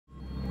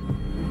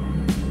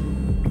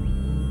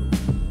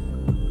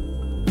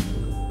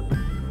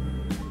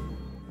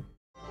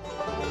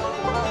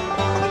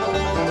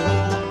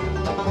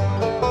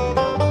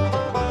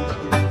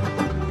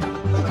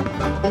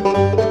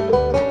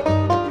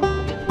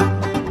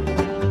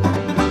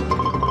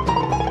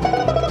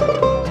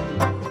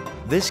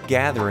This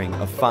gathering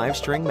of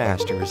five-string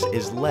masters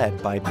is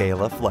led by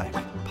Béla Fleck,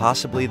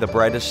 possibly the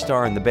brightest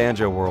star in the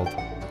banjo world.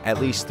 At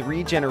least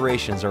 3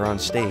 generations are on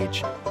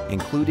stage,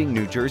 including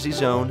New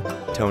Jersey's own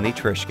Tony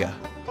Trischka.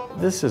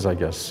 This is, I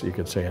guess you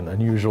could say, an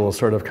unusual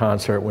sort of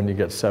concert when you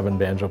get 7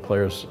 banjo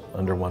players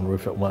under one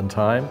roof at one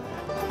time.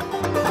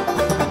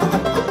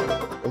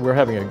 We're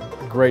having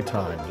a great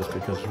time just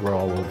because we're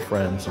all old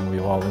friends and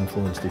we've all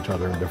influenced each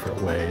other in different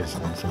ways,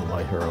 and some of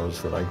my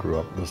heroes that I grew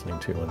up listening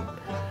to, and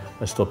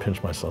I still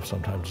pinch myself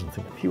sometimes and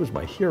think, he was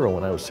my hero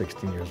when I was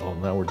 16 years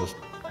old. Now we're just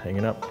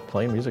hanging out,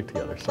 playing music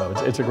together. So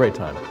it's a great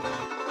time.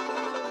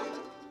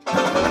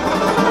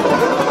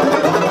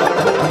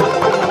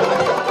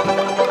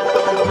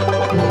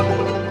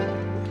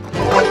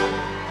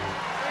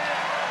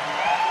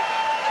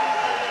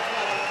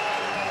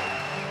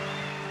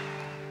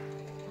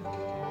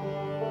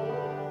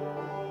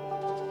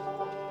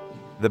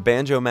 The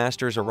Banjo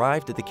Masters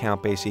arrived at the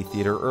Count Basie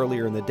Theatre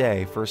earlier in the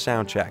day for a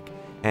sound check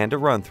and a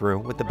run-through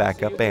with the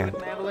backup band.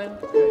 Mandolin?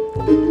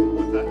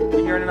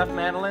 You hearing enough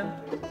mandolin?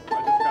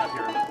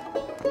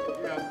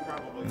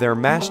 They're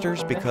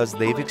masters because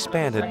they've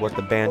expanded what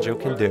the banjo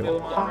can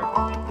do.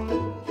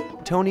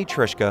 Tony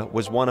Trischka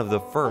was one of the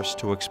first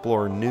to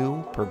explore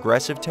new,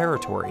 progressive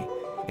territory,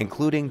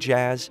 including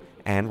jazz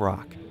and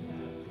rock.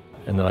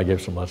 And then I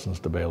gave some lessons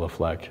to Béla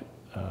Fleck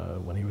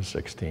when he was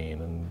 16,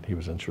 and he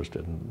was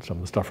interested in some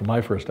of the stuff from my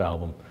first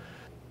album.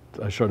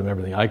 I showed him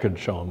everything I could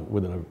show him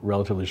within a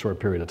relatively short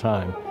period of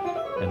time,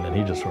 and then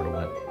he just sort of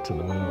went to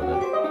the moon with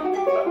it.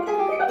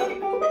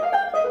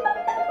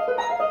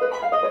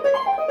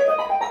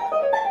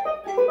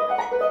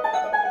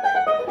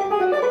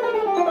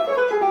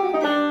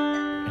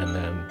 And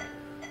then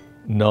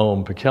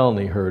Noam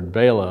Pikelny heard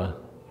Béla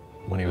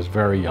when he was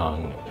very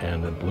young,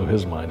 and it blew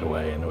his mind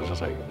away, and it was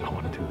just like, I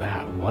want to do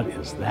that. What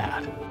is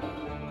that?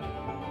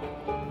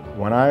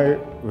 When I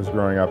was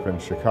growing up in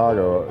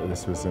Chicago,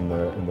 this was in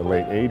the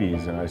late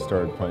 80s, and I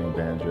started playing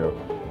banjo,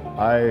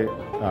 I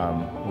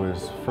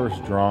was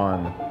first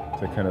drawn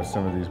to kind of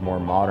some of these more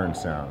modern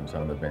sounds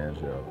on the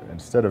banjo.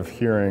 Instead of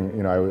hearing,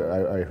 you know,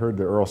 I heard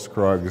the Earl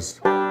Scruggs.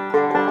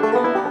 I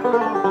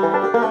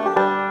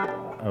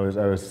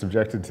was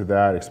subjected to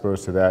that,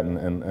 exposed to that,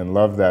 and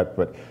loved that,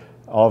 but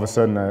all of a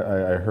sudden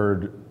I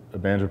heard a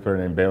banjo player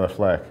named Béla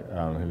Fleck,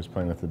 who was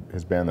playing with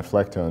his band, the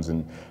Flecktones,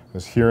 and I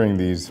was hearing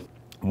these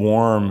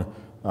warm,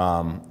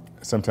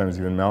 sometimes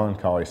even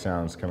melancholy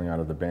sounds coming out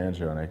of the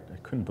banjo, and I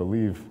couldn't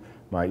believe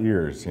my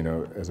ears, you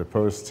know, as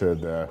opposed to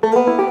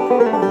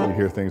you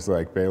hear things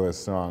like Béla's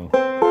song.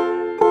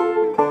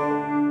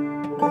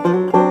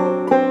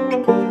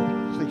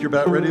 Think you're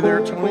about ready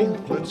there, Tony?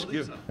 Let's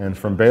give. And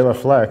from Béla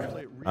Fleck,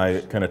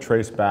 I kind of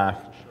traced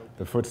back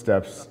the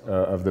footsteps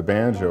of the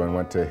banjo and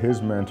went to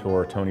his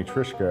mentor, Tony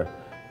Trischka,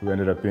 who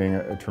ended up being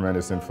a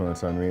tremendous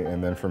influence on me,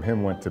 and then from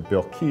him went to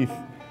Bill Keith.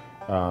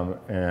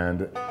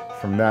 And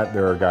from that,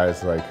 there are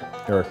guys like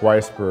Eric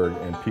Weisberg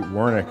and Pete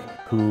Wernick,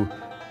 who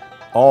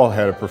all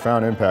had a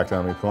profound impact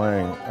on me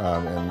playing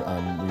and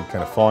on me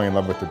kind of falling in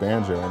love with the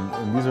banjo.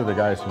 And these are the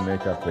guys who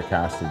make up the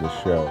cast of this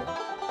show.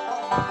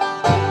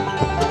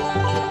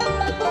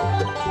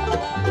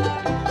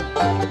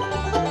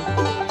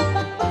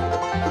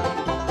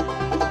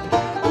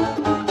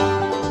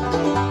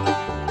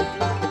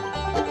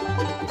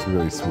 It's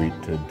really sweet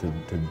to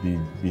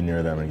be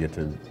near them and get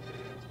to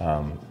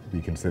be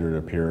considered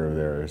a peer of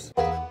theirs.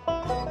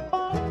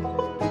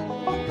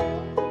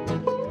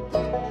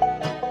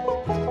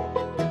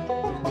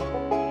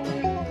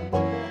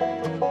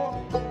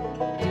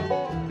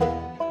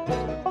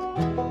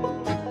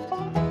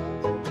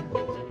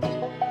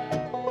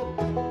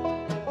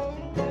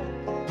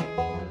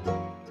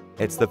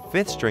 It's the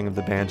 5th string of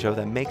the banjo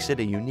that makes it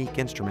a unique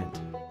instrument.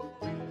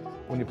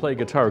 When you play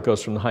guitar, it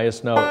goes from the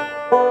highest note,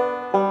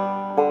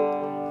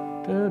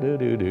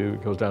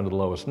 it goes down to the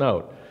lowest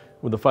note.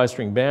 With the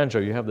 5-string banjo,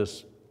 you have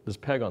this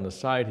peg on the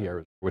side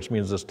here, which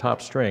means this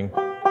top string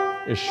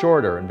is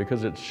shorter, and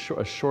because it's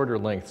a shorter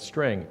length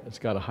string, it's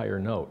got a higher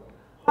note.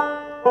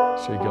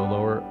 So you go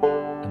lower,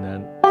 and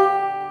then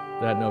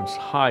that note's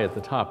high at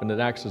the top, and it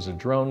acts as a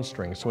drone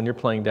string. So when you're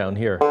playing down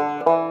here,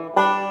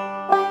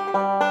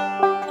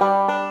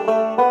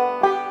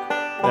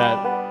 that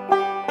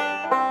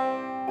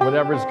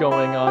whatever's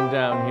going on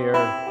down here,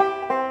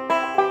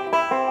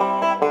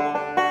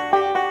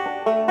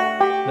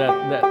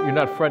 that you're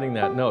not fretting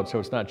that note, so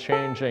it's not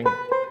changing,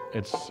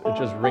 it's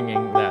just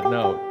ringing that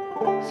note.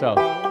 So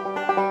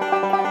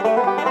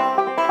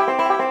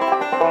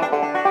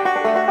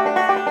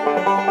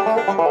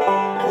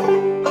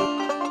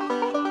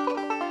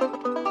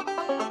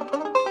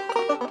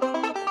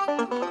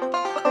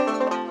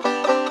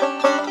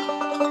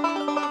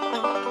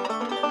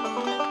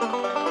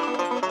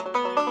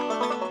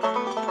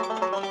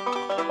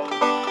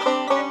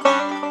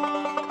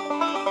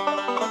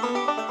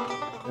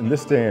in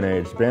this day and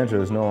age,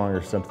 banjo is no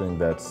longer something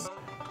that's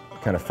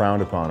kind of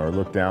frowned upon or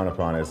looked down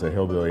upon as a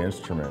hillbilly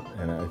instrument.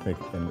 And I think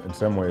in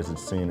some ways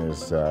it's seen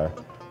as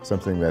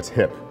something that's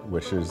hip,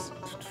 which is,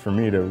 for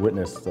me, to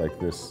witness like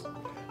this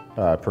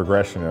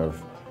progression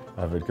of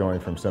of it going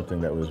from something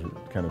that was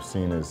kind of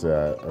seen as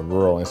a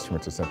rural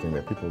instrument to something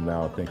that people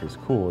now think is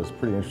cool is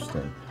pretty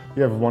interesting.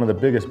 You have one of the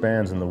biggest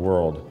bands in the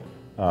world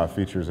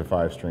features a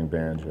 5-string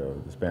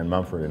banjo. This band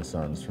Mumford &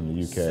 Sons from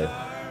the UK,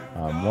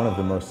 one of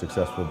the most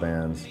successful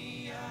bands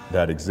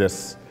that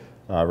exists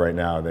right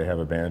now. They have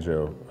a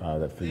banjo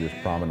that figures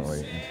prominently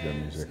into their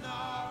music.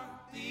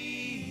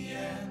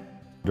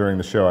 During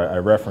the show, I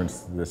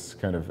referenced this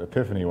kind of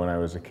epiphany when I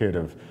was a kid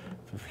of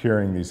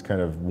hearing these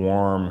kind of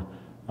warm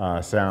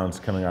sounds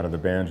coming out of the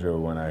banjo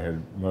when I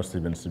had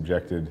mostly been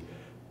subjected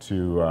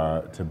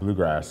to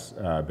bluegrass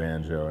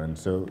banjo. And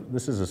so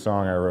this is a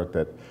song I wrote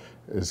that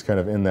is kind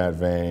of in that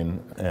vein,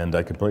 and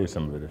I could play you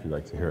some of it if you'd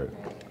like to hear it.